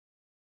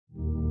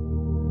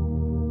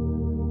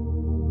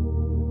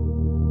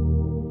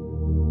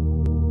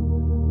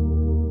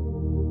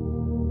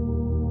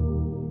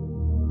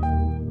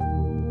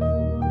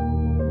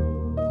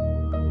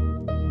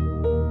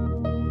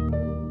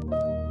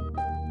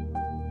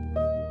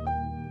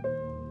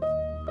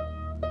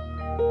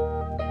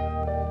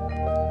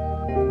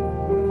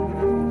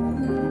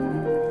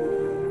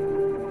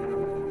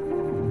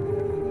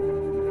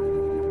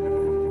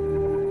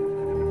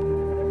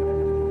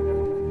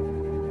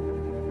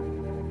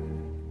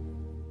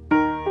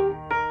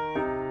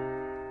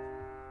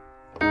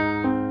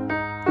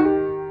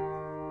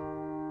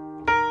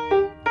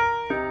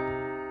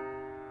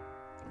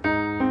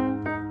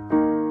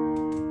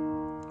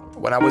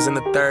When I was in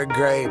the 3rd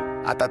grade,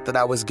 I thought that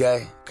I was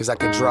gay, cause I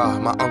could draw.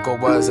 My uncle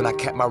was, and I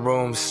kept my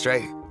room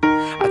straight.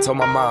 I told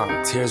my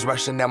mom, tears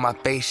rushing down my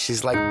face.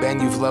 She's like, Ben,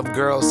 you've loved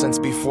girls since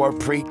before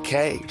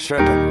pre-K.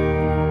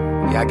 Trippin'.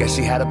 Yeah, I guess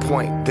she had a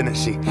point, didn't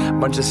she?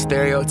 Bunch of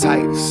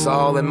stereotypes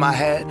all in my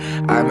head.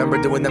 I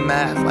remember doing the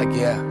math, like,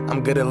 yeah,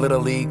 I'm good at Little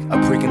League. A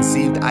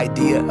preconceived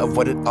idea of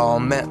what it all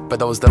meant. But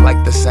those that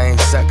like the same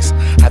sex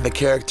had the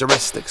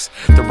characteristics.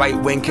 The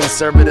right-wing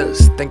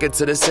conservatives think it's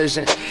a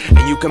decision,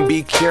 and you can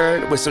be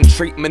cured with some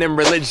treatment and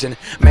religion.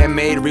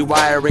 Man-made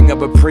rewiring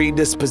of a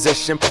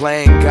predisposition,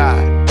 playing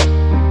God.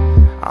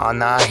 Oh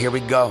nah, here we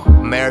go.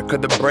 America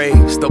the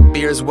brave still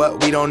fears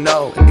what we don't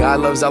know. And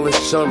God loves all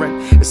his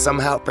children, it's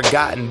somehow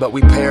forgotten. But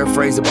we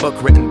paraphrase a book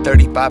written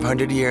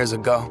 3,500 years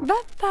ago.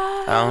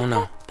 I don't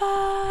know.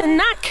 And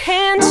I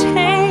can't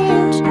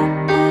change,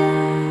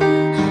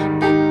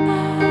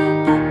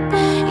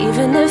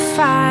 even if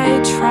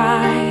I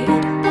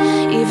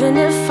tried, even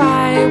if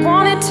I wanted.